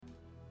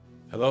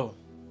Hello,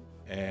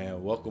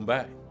 and welcome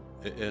back.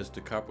 It is the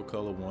copper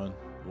color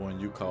one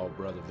you call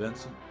Brother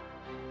Vincent,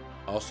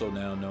 also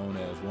now known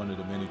as one of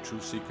the many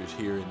truth seekers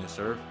here in this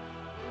earth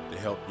to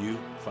help you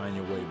find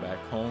your way back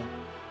home.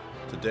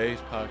 Today's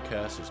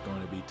podcast is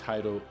going to be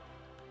titled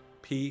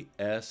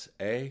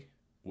PSA,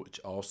 which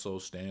also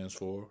stands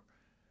for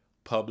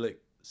Public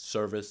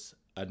Service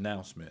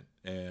Announcement.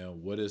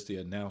 And what is the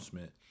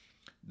announcement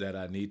that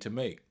I need to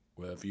make?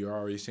 Well, if you've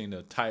already seen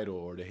the title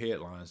or the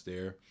headlines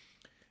there,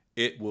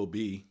 it will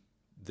be,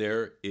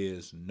 there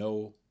is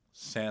no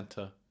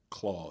Santa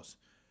Claus.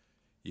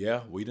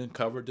 Yeah, we done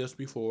covered this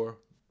before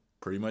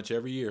pretty much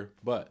every year,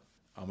 but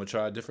I'm going to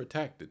try a different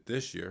tactic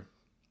this year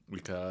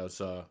because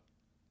I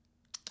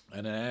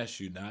done asked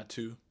you not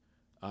to.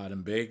 I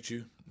done begged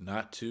you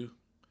not to,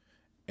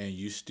 and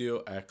you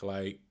still act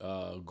like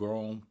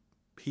grown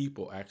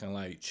people, acting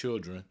like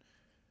children,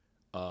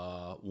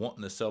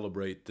 wanting to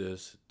celebrate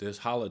this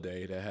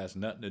holiday that has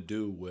nothing to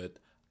do with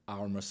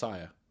our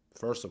Messiah.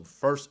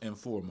 First and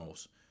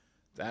foremost,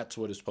 that's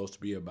what it's supposed to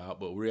be about.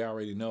 But we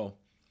already know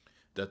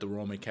that the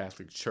Roman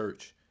Catholic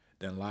Church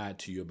then lied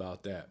to you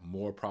about that.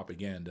 More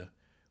propaganda.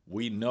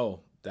 We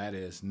know that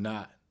is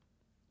not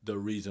the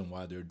reason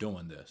why they're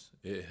doing this.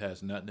 It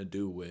has nothing to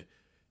do with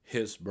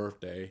his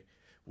birthday.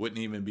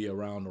 Wouldn't even be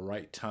around the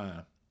right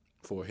time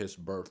for his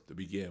birth to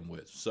begin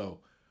with. So,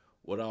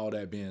 with all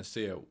that being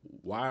said,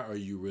 why are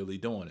you really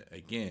doing it?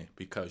 Again,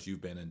 because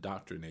you've been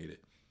indoctrinated.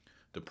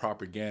 The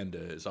propaganda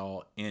is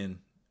all in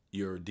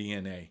your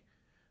DNA.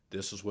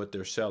 This is what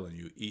they're selling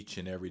you each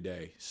and every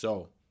day.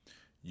 So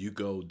you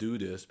go do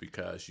this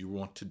because you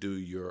want to do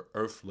your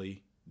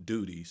earthly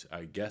duties.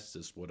 I guess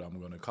that's what I'm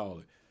going to call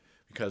it,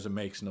 because it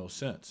makes no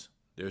sense.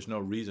 There's no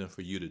reason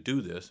for you to do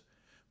this,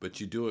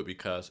 but you do it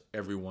because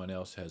everyone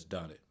else has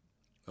done it.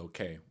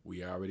 Okay,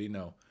 we already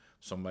know.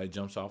 Somebody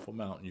jumps off a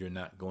mountain, you're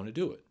not going to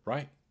do it,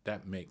 right?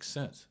 That makes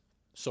sense.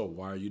 So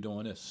why are you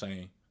doing this?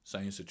 Same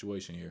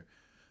situation here.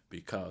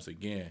 Because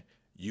again,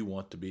 you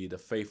want to be the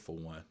faithful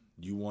one.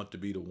 You want to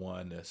be the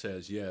one that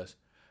says, yes,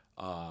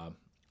 I'm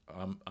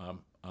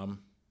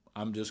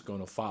just going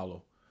to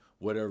follow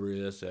whatever it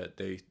is that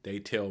they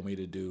tell me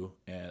to do,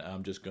 and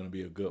I'm just going to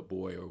be a good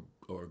boy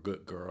or a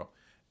good girl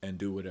and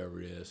do whatever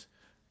it is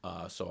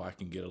so I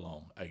can get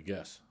along, I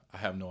guess. I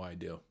have no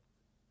idea.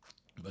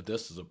 But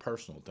this is a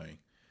personal thing.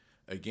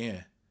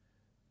 Again,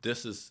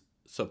 this is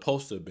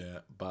supposed to be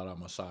about our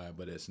Messiah,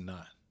 but it's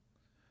not.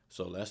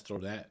 So let's throw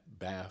that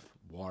bath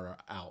water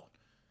out.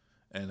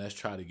 And let's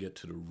try to get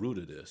to the root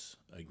of this.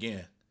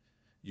 Again,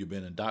 you've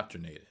been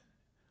indoctrinated.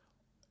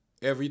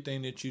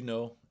 Everything that you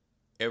know,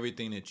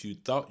 everything that you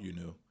thought you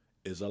knew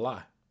is a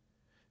lie.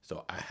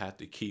 So I have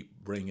to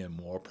keep bringing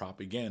more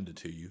propaganda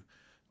to you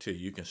till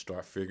you can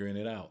start figuring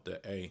it out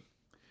that, hey,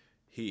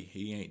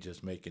 he ain't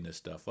just making this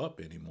stuff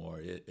up anymore.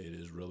 It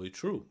is really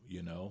true,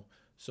 you know.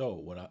 So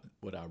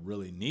what I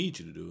really need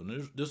you to do,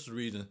 and this is the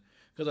reason,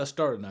 because I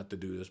started not to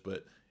do this,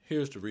 but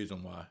here's the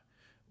reason why.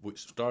 We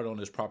start on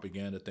this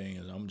propaganda thing,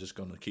 and I'm just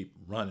going to keep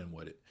running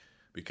with it.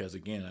 Because,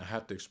 again, I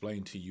have to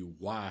explain to you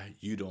why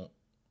you don't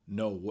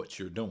know what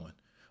you're doing,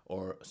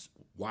 or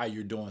why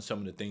you're doing some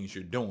of the things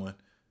you're doing,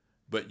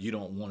 but you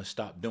don't want to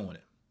stop doing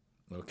it.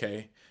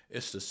 Okay?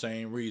 It's the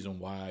same reason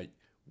why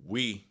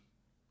we,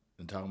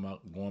 and talking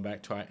about going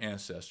back to our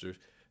ancestors,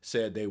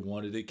 said they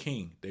wanted a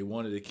king. They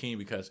wanted a king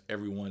because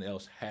everyone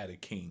else had a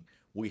king.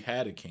 We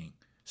had a king,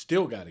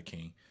 still got a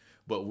king,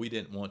 but we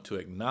didn't want to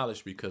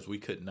acknowledge because we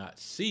could not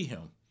see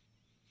him.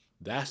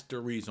 That's the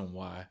reason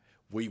why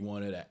we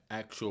wanted an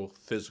actual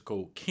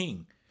physical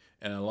king.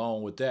 And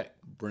along with that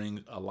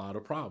brings a lot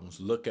of problems.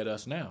 Look at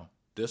us now.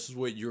 This is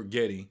what you're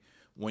getting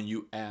when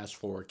you ask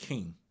for a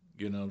king.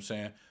 You know what I'm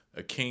saying?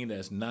 A king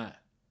that's not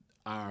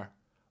our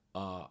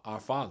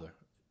father.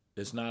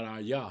 It's not our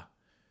Yah.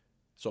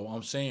 So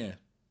I'm saying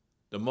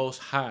the Most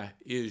High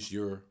is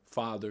your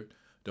father.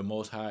 The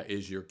Most High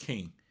is your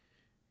king.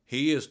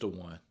 He is the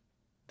one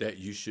that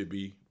you should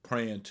be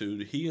praying to.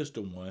 He is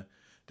the one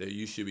that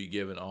you should be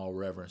giving all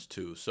reverence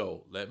to.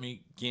 So let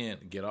me, again,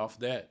 get off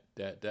that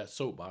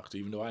soapbox,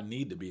 even though I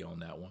need to be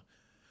on that one.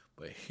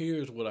 But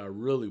here's what I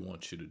really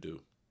want you to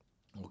do,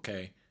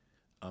 okay?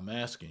 I'm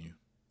asking you,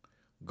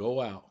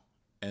 go out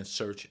and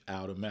search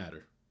out a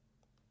matter.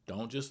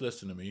 Don't just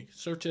listen to me.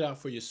 Search it out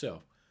for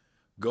yourself.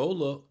 Go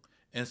look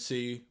and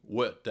see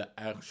what the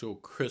actual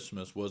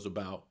Christmas was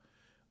about.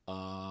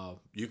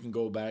 You can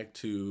go back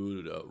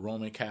to the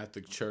Roman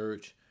Catholic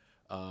Church.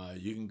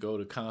 You can go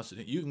to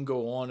Constantine. You can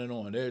go on and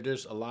on.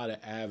 There's a lot of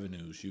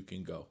avenues you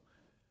can go.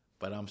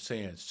 But I'm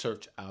saying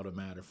search out a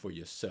matter for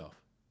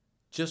yourself.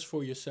 Just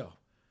for yourself.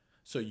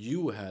 So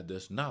you will have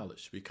this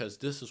knowledge, because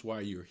this is why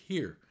you're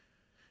here.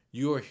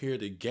 You are here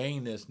to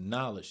gain this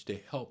knowledge to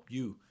help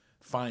you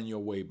find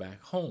your way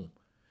back home.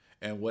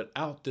 And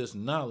without this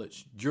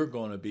knowledge, you're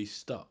going to be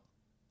stuck.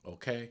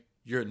 Okay?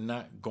 You're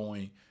not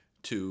going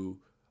to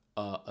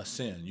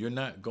ascend. You're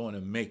not going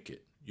to make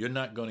it. You're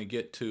not going to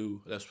get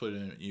to, let's put it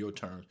in your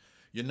terms,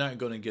 you're not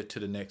going to get to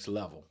the next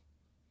level.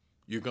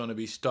 You're going to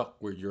be stuck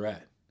where you're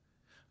at.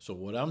 So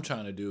what I'm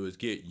trying to do is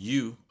get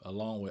you,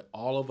 along with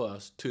all of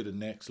us, to the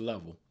next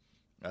level.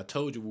 I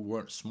told you we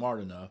weren't smart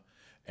enough,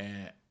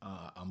 and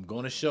I'm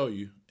going to show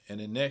you in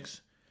the next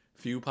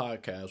few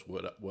podcasts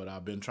what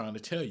I've been trying to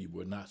tell you.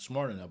 We're not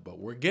smart enough, but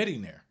we're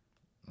getting there,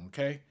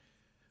 okay?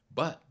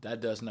 But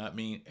that does not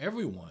mean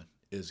everyone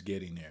is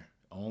getting there.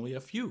 Only a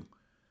few,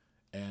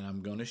 and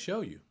I'm going to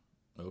show you,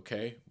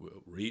 okay?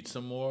 We'll read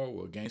some more.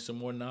 We'll gain some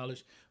more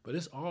knowledge, but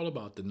it's all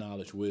about the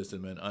knowledge,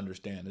 wisdom, and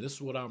understanding. This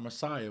is what our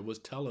Messiah was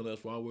telling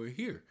us while we're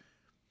here.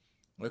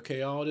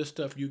 Okay, all this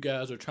stuff you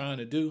guys are trying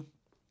to do,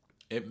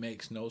 it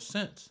makes no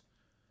sense.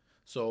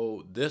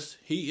 So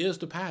he is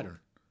the pattern.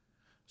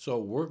 So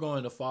we're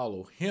going to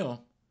follow him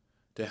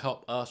to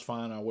help us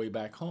find our way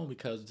back home,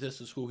 because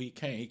this is who he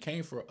came. He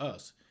came for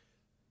us,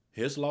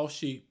 his lost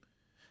sheep,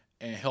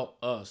 and help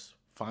us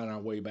find our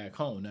way back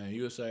home. Now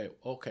you'll say,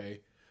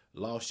 okay,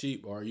 lost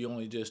sheep, or are you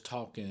only just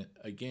talking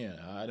again?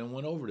 I didn't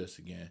went over this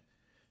again.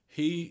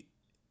 He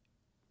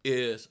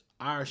is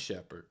our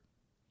shepherd.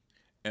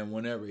 And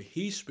whenever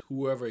he speaks,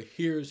 whoever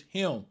hears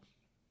him,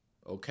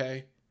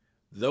 okay,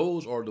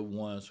 those are the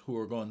ones who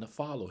are going to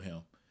follow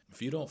him.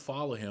 If you don't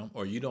follow him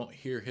or you don't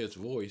hear his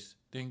voice,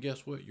 then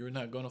guess what? You're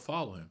not going to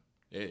follow him.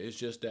 It's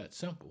just that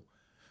simple.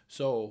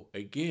 So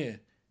again,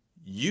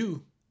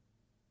 you,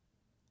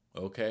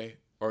 okay,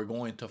 are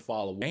going to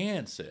follow what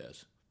man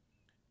says.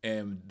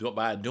 And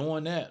by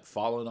doing that,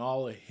 following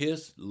all of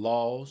his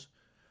laws,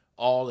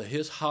 all of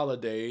his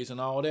holidays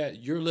and all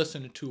that, you're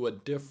listening to a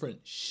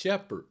different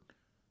shepherd.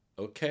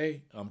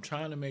 Okay? I'm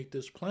trying to make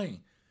this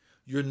plain.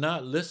 You're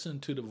not listening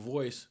to the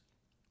voice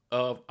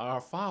of our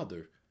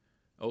Father.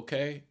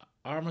 Okay?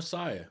 Our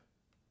Messiah.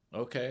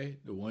 Okay?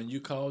 The one you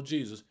call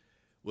Jesus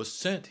was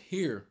sent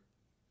here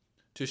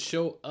to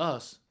show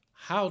us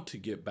how to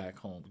get back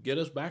home, get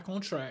us back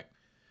on track,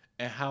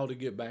 and how to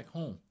get back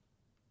home.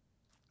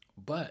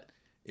 But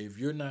if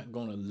you're not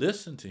going to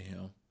listen to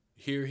him,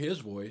 hear his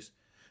voice,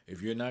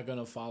 if you're not going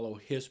to follow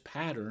his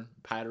pattern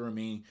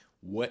mean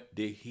what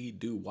did he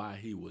do while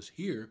he was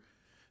here,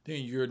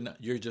 then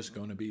you're just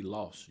going to be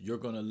lost. You're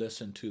going to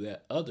listen to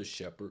that other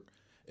shepherd,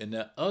 and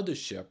that other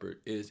shepherd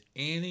is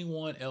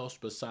anyone else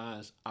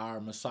besides our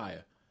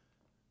Messiah.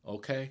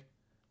 Okay?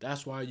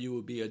 That's why you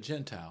would be a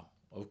Gentile.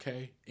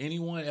 Okay?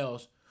 Anyone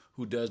else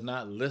who does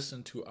not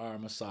listen to our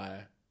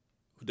Messiah,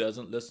 who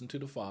doesn't listen to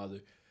the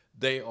Father,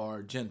 they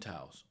are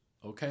Gentiles.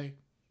 Okay?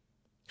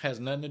 Has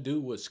nothing to do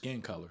with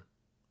skin color.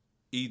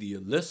 Either you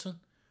listen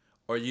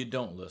or you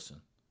don't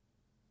listen.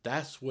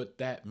 That's what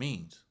that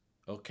means.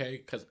 Okay?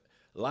 Because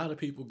a lot of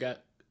people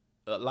got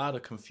a lot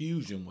of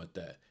confusion with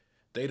that.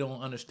 They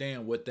don't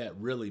understand what that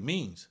really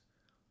means.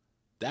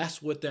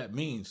 That's what that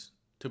means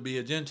to be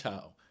a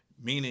Gentile.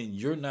 Meaning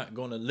you're not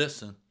going to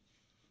listen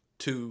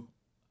to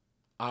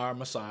our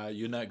Messiah.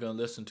 You're not going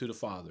to listen to the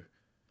Father.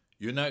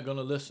 You're not going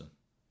to listen.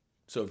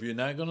 So if you're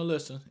not going to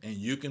listen, and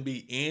you can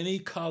be any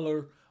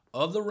color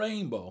of the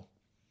rainbow,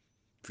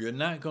 if you're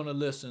not going to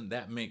listen,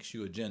 that makes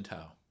you a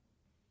Gentile.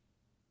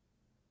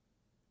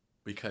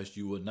 Because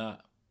you will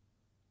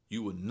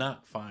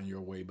not find your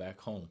way back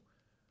home.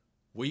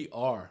 We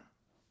are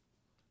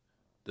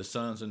the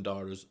sons and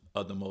daughters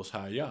of the Most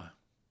High Yah.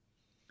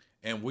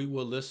 And we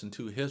will listen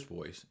to his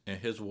voice and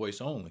his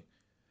voice only.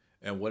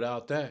 And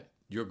without that,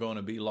 you're going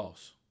to be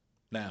lost.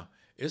 Now,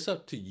 it's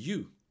up to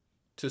you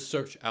to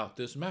search out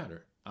this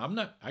matter.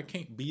 I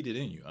can't beat it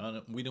in you.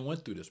 We done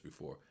went through this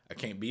before. I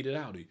can't beat it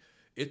out of you.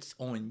 It's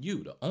on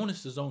you. The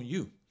onus is on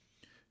you.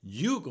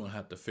 You're going to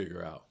have to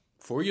figure out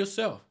for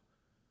yourself.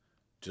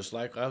 Just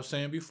like I was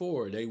saying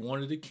before, they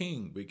wanted a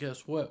king, but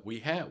guess what? We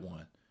had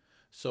one.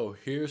 So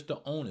here's the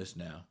onus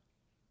now.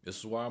 This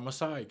is why our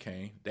Messiah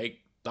came. They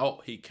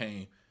thought he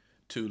came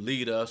to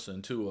lead us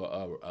into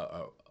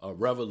a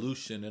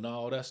revolution and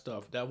all that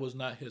stuff. That was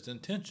not his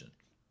intention.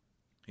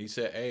 He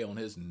said, hey, on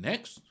his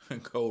next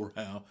go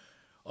round,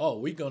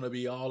 we're going to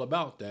be all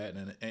about that.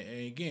 And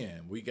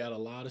again, we got a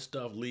lot of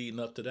stuff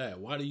leading up to that.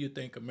 Why do you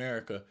think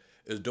America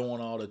is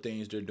doing all the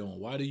things they're doing?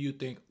 Why do you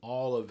think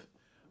all of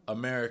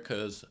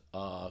America's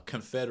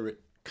Confederate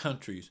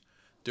countries,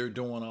 they're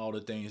doing all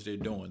the things they're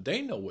doing?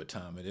 They know what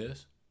time it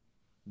is.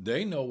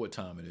 They know what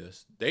time it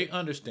is. They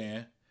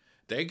understand.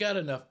 They got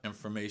enough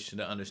information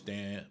to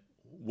understand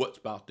what's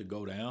about to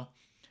go down,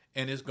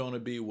 and it's going to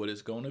be what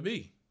it's going to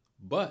be.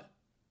 But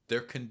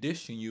they're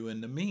conditioning you in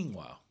the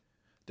meanwhile.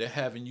 They're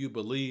having you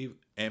believe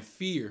and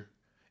fear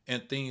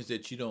in things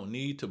that you don't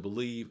need to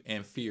believe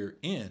and fear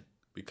in.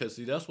 Because,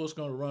 see, that's what's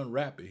going to run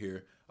rampant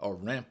here, or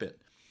rampant.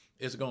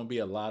 It's going to be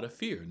a lot of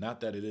fear. Not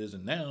that it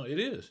isn't now, it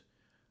is.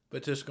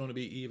 But it's going to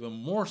be even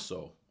more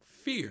so.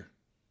 Fear.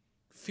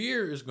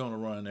 Fear is going to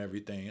run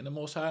everything. And the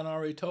Most High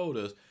already told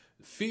us,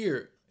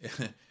 fear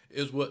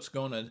is what's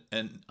going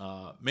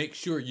to make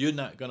sure you're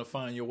not going to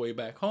find your way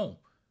back home.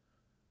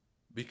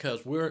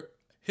 Because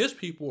his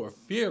people are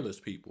fearless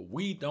people.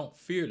 We don't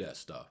fear that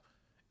stuff.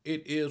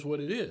 It is what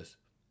it is.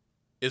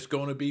 It's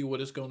going to be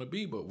what it's going to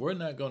be, but we're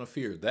not going to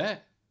fear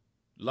that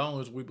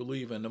long as we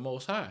believe in the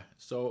Most High.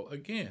 So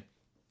again,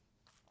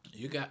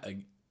 you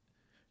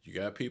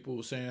got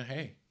people saying,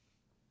 hey,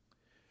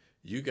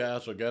 You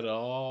guys are got it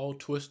all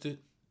twisted,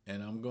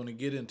 and I'm going to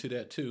get into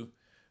that too,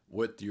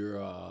 with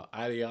your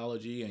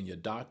ideology and your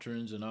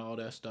doctrines and all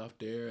that stuff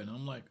there. And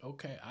I'm like,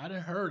 okay, I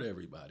done heard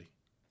everybody,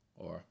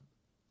 or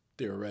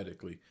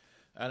theoretically,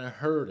 I done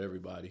heard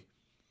everybody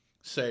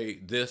say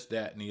this,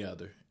 that, and the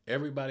other.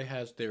 Everybody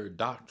has their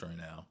doctrine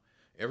now.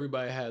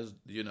 Everybody has,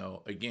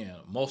 again,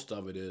 most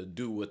of it is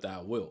do what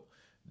thou wilt,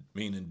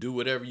 meaning do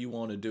whatever you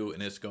want to do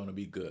and it's going to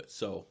be good.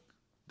 So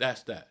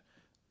that's that.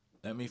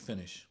 Let me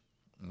finish,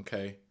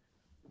 okay?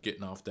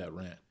 Getting off that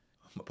rant.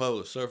 My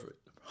public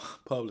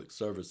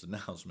service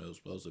announcement was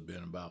supposed to have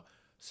been about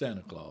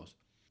Santa Claus.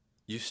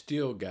 You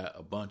still got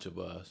a bunch of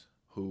us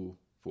who,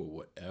 for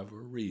whatever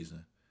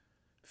reason,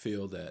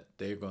 feel that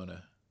they're going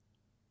to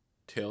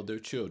tell their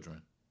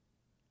children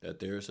that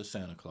there's a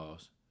Santa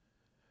Claus.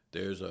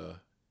 There's a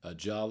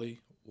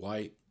jolly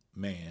white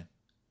man,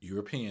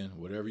 European,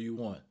 whatever you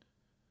want,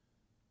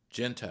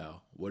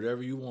 Gentile,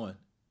 whatever you want,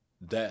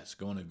 that's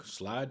going to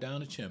slide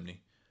down the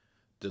chimney,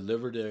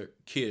 deliver their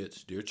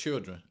kids, their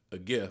children, a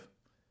gift,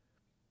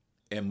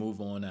 and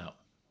move on out.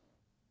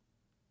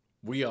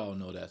 We all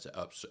know that's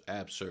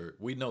absurd.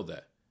 We know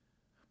that.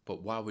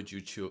 But why would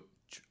you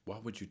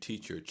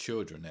teach your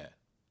children that?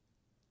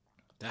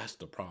 That's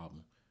the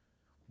problem.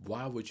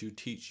 Why would you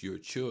teach your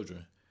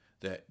children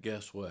that,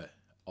 guess what?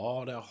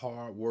 All that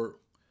hard work,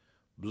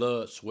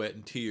 blood, sweat,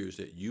 and tears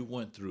that you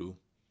went through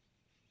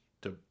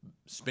to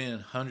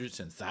spend hundreds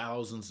and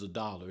thousands of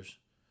dollars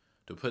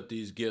to put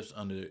these gifts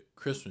under the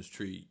Christmas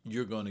tree,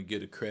 you're going to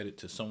get a credit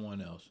to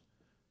someone else.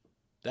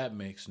 That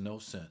makes no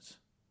sense.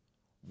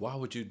 Why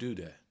would you do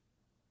that?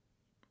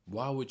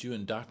 Why would you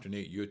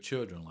indoctrinate your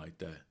children like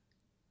that?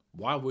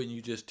 Why wouldn't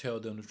you just tell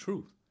them the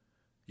truth?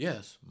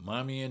 Yes,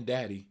 mommy and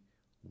daddy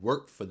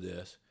worked for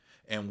this,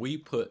 and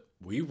we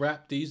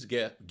wrapped these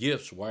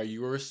gifts while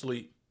you were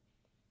asleep,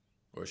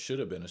 or should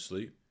have been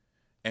asleep,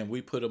 and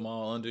we put them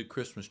all under the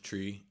Christmas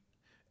tree,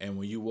 and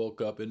when you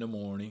woke up in the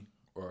morning,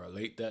 or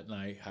late that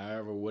night,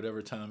 however,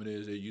 whatever time it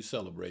is that you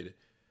celebrated,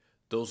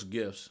 those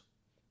gifts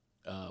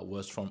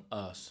was from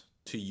us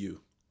to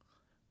you,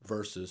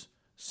 versus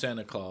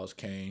Santa Claus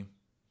came,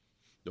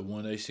 the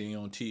one they see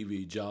on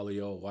TV, jolly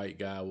old white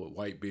guy with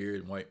white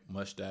beard and white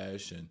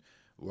mustache and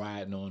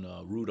riding on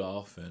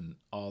Rudolph and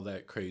all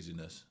that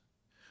craziness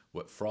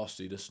with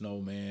Frosty the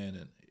Snowman.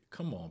 And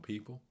come on,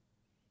 people,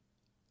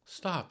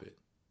 stop it.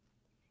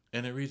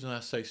 And the reason I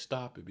say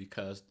stop it,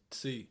 because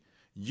see,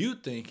 you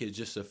think it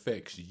just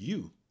affects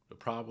you. The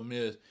problem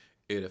is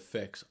it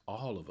affects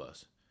all of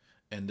us.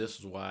 And this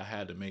is why I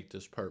had to make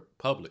this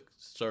public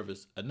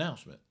service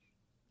announcement.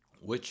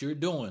 What you're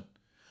doing,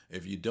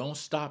 if you don't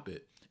stop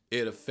it,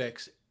 it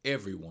affects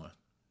everyone.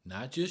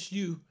 Not just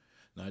you,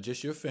 not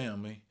just your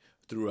family,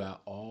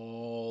 throughout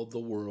all the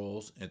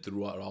worlds and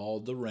throughout all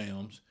the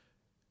realms.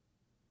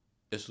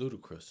 It's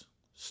ludicrous.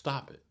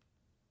 Stop it.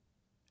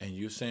 And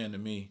you're saying to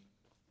me,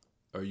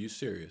 are you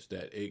serious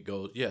that it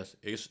goes, yes,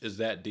 it's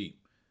that deep.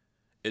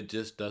 It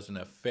just doesn't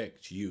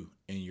affect you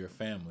and your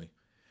family.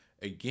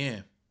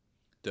 Again,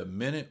 the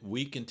minute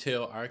we can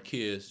tell our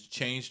kids,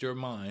 change their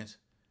minds,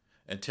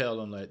 and tell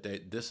them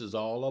that this is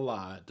all a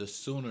lie, the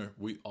sooner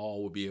we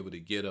all will be able to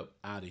get up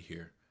out of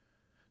here.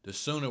 The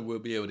sooner we'll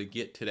be able to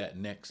get to that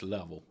next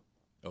level.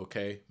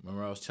 Okay?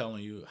 Remember I was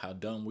telling you how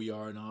dumb we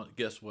are and all?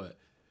 Guess what?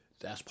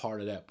 That's part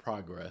of that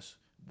progress.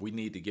 We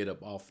need to get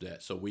up off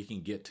that so we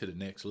can get to the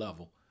next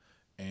level.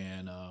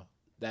 And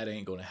that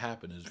ain't going to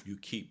happen if you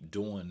keep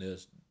doing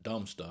this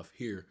dumb stuff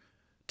here,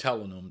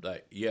 telling them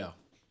that,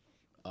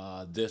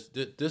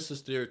 this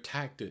is their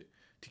tactic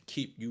to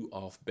keep you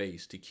off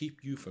base, to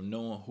keep you from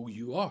knowing who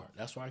you are.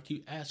 That's why I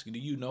keep asking, do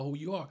you know who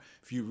you are?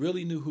 If you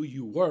really knew who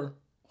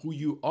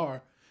you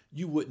are,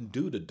 you wouldn't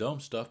do the dumb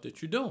stuff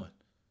that you're doing.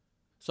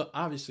 So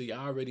obviously,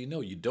 I already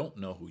know you don't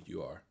know who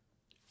you are,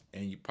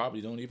 and you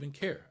probably don't even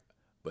care.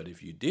 But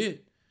if you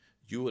did,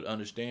 you would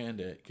understand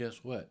that,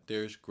 guess what?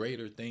 There's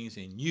greater things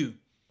in you.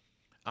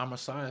 Our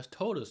Messiah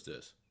told us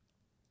this.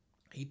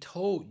 He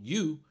told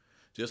you,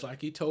 just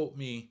like he told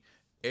me,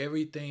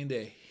 everything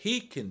that he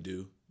can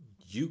do,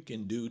 you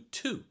can do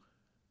too.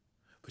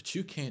 But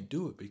you can't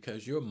do it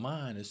because your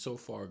mind is so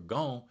far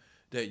gone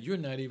that you're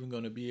not even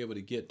going to be able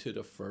to get to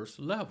the first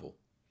level.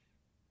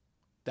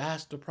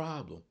 That's the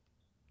problem.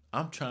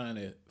 I'm trying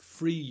to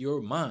free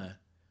your mind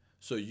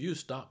so you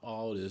stop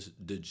all this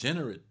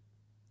degenerate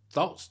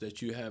thoughts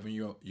that you have in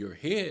your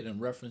head in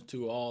reference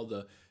to all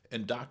the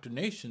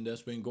indoctrination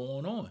that's been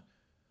going on.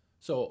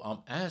 So I'm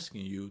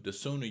asking you, the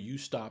sooner you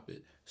stop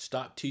it,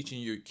 stop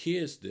teaching your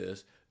kids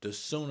this, the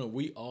sooner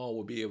we all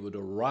will be able to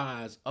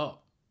rise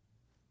up.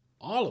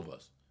 All of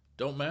us.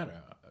 Don't matter.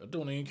 I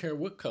don't even care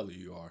what color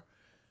you are.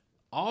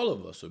 All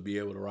of us will be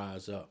able to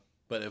rise up.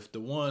 But if the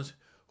ones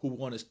who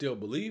want to still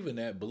believe in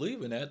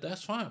that,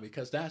 that's fine,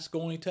 because that's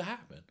going to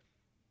happen.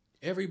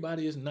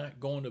 Everybody is not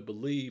going to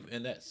believe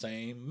in that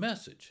same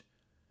message.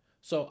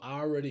 So I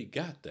already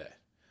got that.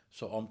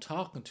 So I'm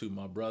talking to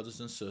my brothers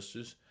and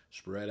sisters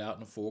spread out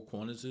in the four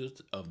corners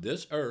of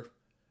this earth.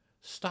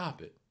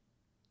 Stop it.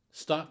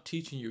 Stop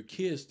teaching your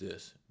kids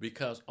this,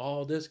 because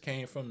all this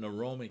came from the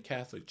Roman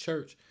Catholic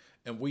Church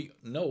And we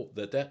know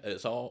that that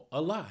is all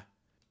a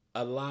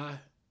lie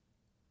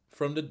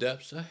from the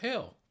depths of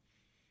hell.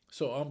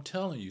 So I'm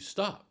telling you,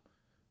 stop.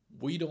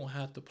 We don't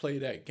have to play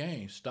that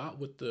game. Stop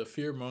with the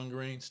fear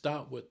mongering.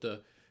 Stop with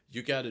the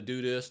you got to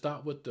do this.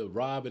 Stop with the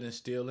robbing and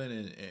stealing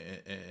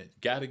and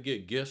got to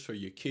get gifts for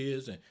your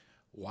kids and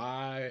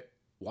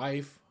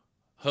wife,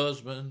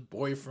 husband,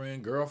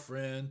 boyfriend,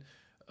 girlfriend,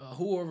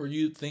 whoever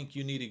you think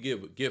you need to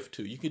give a gift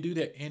to. You can do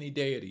that any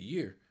day of the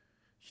year.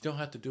 You don't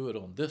have to do it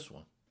on this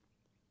one.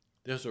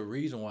 There's a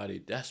reason why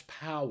that's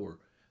power.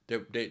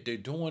 They're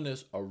doing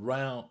this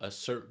around a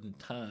certain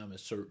time, a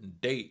certain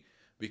date,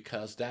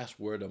 because that's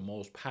where the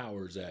most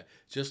power is at.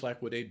 Just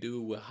like what they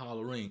do with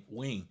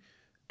Halloween,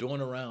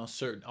 doing around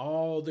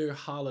all their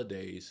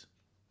holidays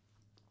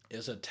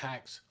is a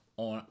tax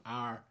on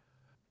our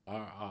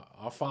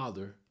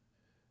Father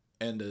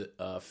and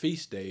the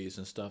feast days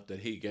and stuff that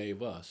he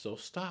gave us. So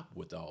stop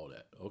with all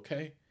that,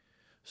 okay?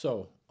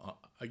 So,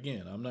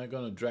 again, I'm not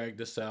going to drag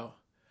this out.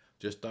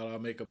 Just thought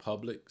I'd make a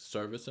public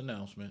service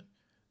announcement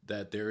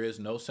that there is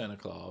no Santa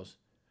Claus.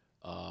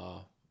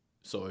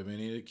 So if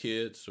any of the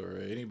kids or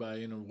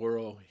anybody in the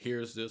world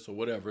hears this or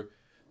whatever,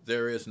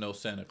 there is no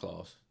Santa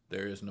Claus.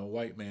 There is no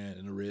white man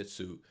in a red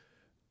suit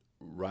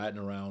riding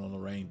around on a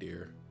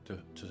reindeer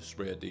to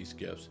spread these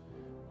gifts.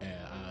 And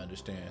I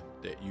understand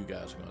that you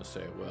guys are going to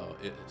say, well,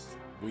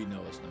 we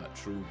know it's not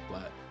true,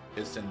 but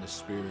it's in the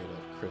spirit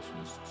of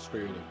Christmas,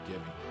 spirit of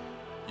giving.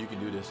 You can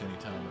do this any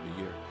time of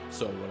the year.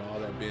 So with all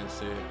that being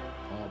said,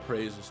 all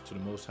praises to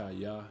the Most High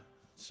Yah,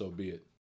 so be it.